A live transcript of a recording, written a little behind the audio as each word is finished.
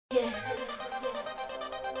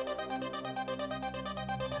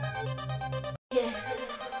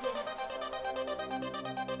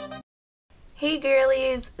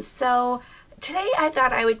girlies! So today I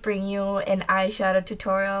thought I would bring you an eyeshadow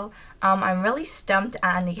tutorial. I'm really stumped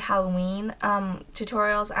on the Halloween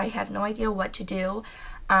tutorials. I have no idea what to do.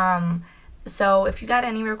 So if you got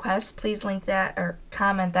any requests, please link that or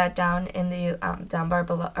comment that down in the down bar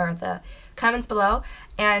below, or the comments below.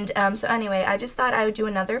 And so anyway, I just thought I would do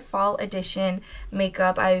another fall edition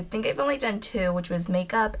makeup. I think I've only done two, which was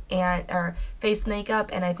makeup or face makeup,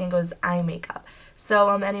 and I think it was eye makeup. So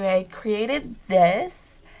anyway, I created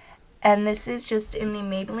this, and this is just in the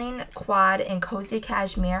Maybelline Quad and Cozy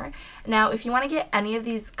Cashmere. Now, if you want to get any of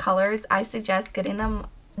these colors, I suggest getting them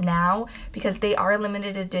now because they are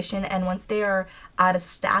limited edition, and once they are out of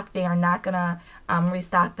stock, they are not gonna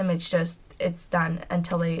restock them. It's done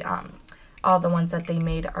until they all the ones that they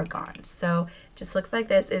made are gone. So it just looks like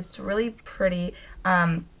this. It's really pretty,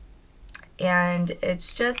 and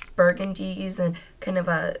it's just burgundies and kind of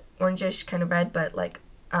a orangish kind of red, but like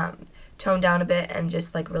toned down a bit, and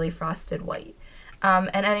just like really frosted white. And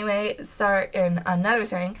anyway, and another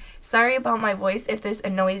thing, sorry about my voice if this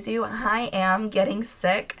annoys you. I am getting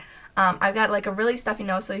sick. I've got like a really stuffy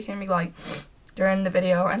nose, so you can hear me like during the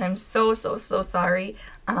video, and I'm so sorry.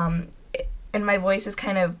 And my voice is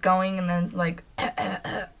kind of going, and then it's like,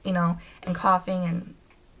 you know, and coughing, and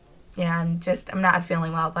yeah, I'm not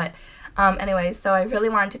feeling well. But anyway, so I really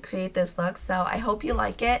wanted to create this look, so I hope you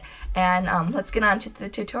like it, and let's get on to the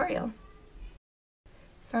tutorial.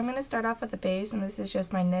 So I'm going to start off with a base, and this is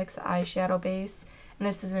just my NYX eyeshadow base, and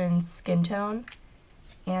this is in Skin Tone,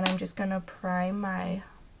 and I'm just going to prime my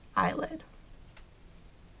eyelid.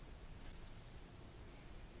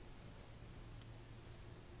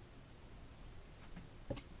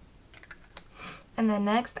 And then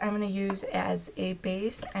next, I'm going to use as a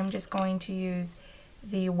base, I'm just going to use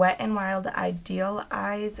the Wet n Wild Ideal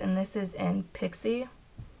Eyes, and this is in Pixie.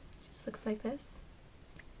 Just looks like this.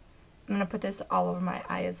 I'm going to put this all over my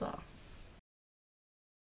eye as well.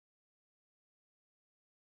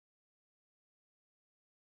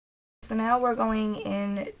 So now we're going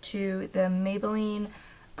into the Maybelline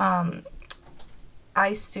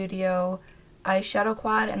Eye Studio eyeshadow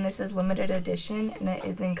quad, and this is limited edition, and it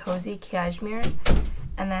is in Cozy Cashmere.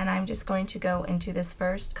 And then I'm just going to go into this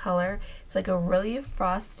first color. It's like a really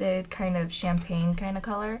frosted kind of champagne kind of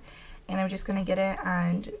color, and I'm just going to get it,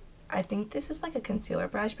 and I think this is like a concealer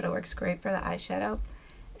brush, but it works great for the eyeshadow.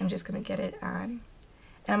 I'm just going to get it on,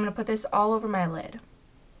 and I'm going to put this all over my lid.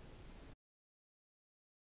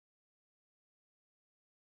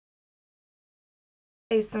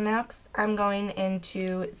 Okay, so next I'm going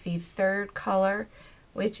into the third color,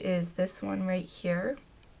 which is this one right here.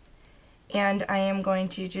 And I am going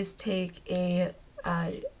to just take a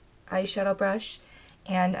eyeshadow brush,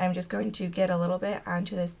 and I'm just going to get a little bit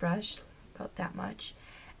onto this brush, about that much.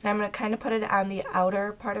 And I'm going to kind of put it on the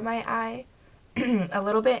outer part of my eye, a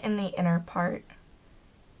little bit in the inner part.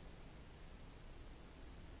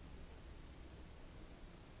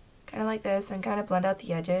 Kind of like this, and kind of blend out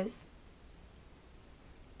the edges.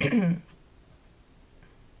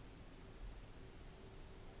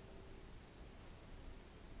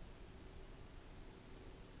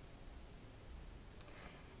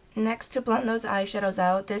 Next, to blend those eyeshadows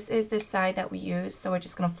out, this is the side that we use, so we're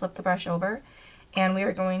just going to flip the brush over, and we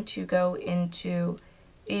are going to go into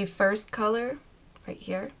the first color right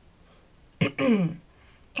here. And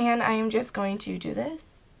I am just going to do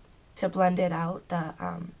this to blend it out, the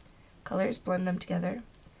colors, blend them together.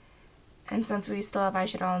 And since we still have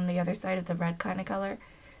eyeshadow on the other side of the red kind of color,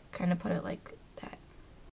 kind of put it like that.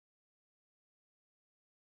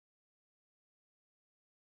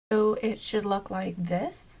 So it should look like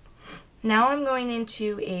this. Now I'm going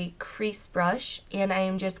into a crease brush, and I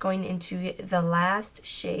am just going into the last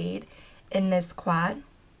shade in this quad.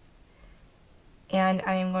 And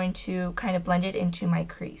I am going to kind of blend it into my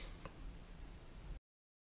crease.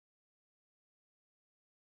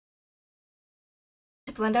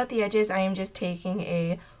 To blend out the edges, I am just taking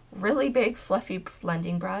a really big fluffy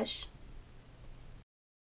blending brush.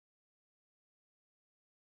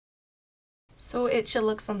 So it should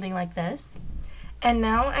look something like this. And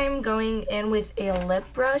now I'm going in with a lip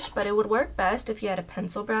brush, but it would work best if you had a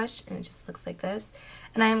pencil brush, and it just looks like this.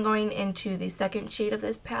 And I am going into the second shade of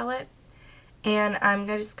this palette, and I'm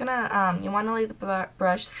just gonna, you want to lay the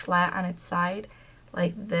brush flat on its side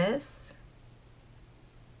like this,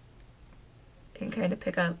 and kind of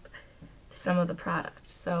pick up some of the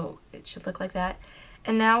product. So it should look like that.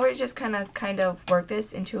 And now we're just kind of work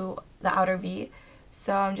this into the outer V.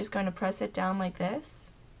 So I'm just going to press it down like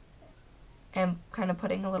this, and kind of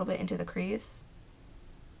putting a little bit into the crease,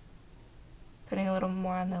 putting a little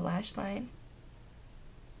more on the lash line.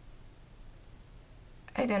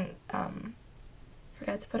 I didn't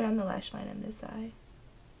Forgot to put on the lash line in this eye.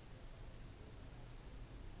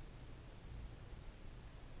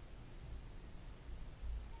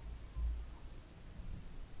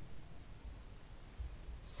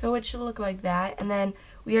 So it should look like that, and then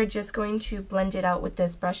we are just going to blend it out with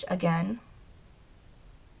this brush again.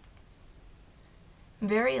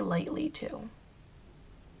 Very lightly too.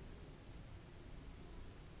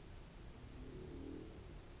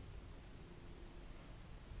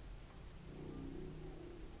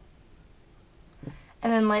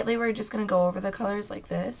 And then lightly we're just going to go over the colors like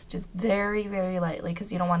this, just very, very lightly,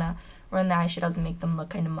 because you don't want to ruin the eyeshadows and make them look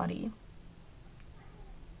kind of muddy.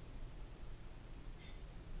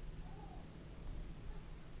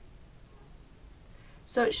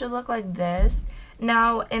 So it should look like this.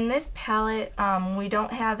 Now in this palette, we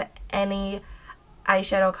don't have any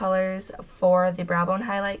eyeshadow colors for the brow bone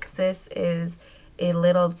highlight, because this is a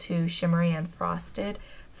little too shimmery and frosted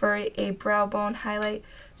for a brow bone highlight.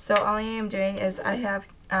 So all I am doing is I have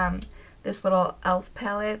this little e.l.f.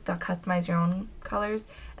 palette, the customize your own colors,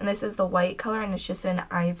 and this is the white color, and it's just an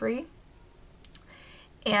ivory.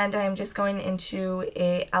 And I'm just going into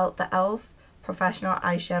the e.l.f. professional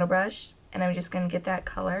eyeshadow brush, and I'm just going to get that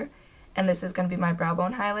color, and this is going to be my brow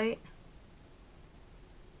bone highlight.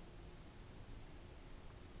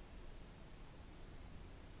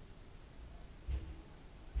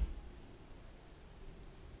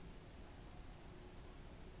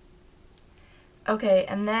 Okay,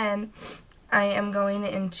 and then I am going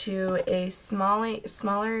into a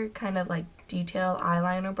smaller kind of like detail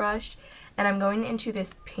eyeliner brush, and I'm going into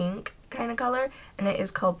this pink kind of color, and it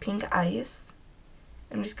is called Pink Ice.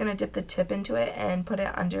 I'm just going to dip the tip into it and put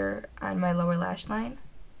it under on my lower lash line.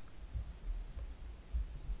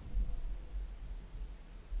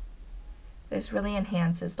 This really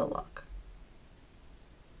enhances the look.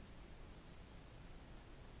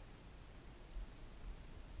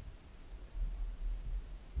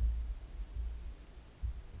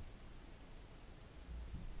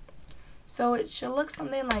 So it should look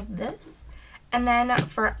something like this. And then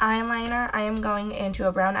for eyeliner, I am going into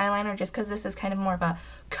a brown eyeliner just because this is kind of more of a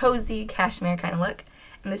cozy cashmere kind of look.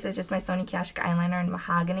 And this is just my Sony Kashuk eyeliner in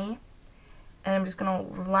mahogany. And I'm just going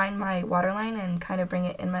to line my waterline and kind of bring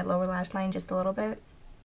it in my lower lash line just a little bit.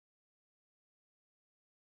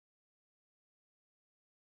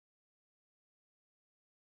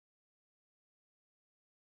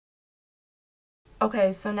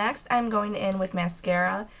 Okay, so next I'm going in with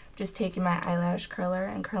mascara, just taking my eyelash curler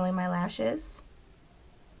and curling my lashes.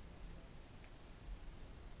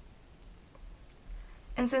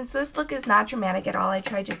 And since this look is not dramatic at all, I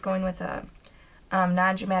tried just going with a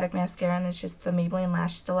non-dramatic mascara, and it's just the Maybelline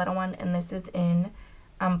Lash Stiletto one, and this is in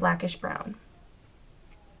blackish brown.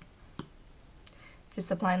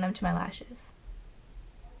 Just applying them to my lashes.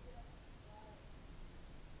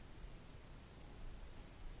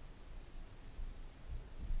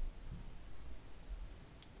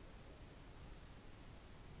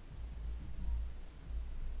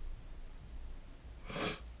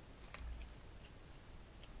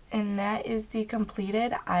 And that is the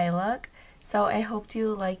completed eye look. So I hope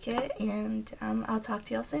you like it, and I'll talk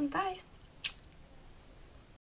to y'all soon. Bye!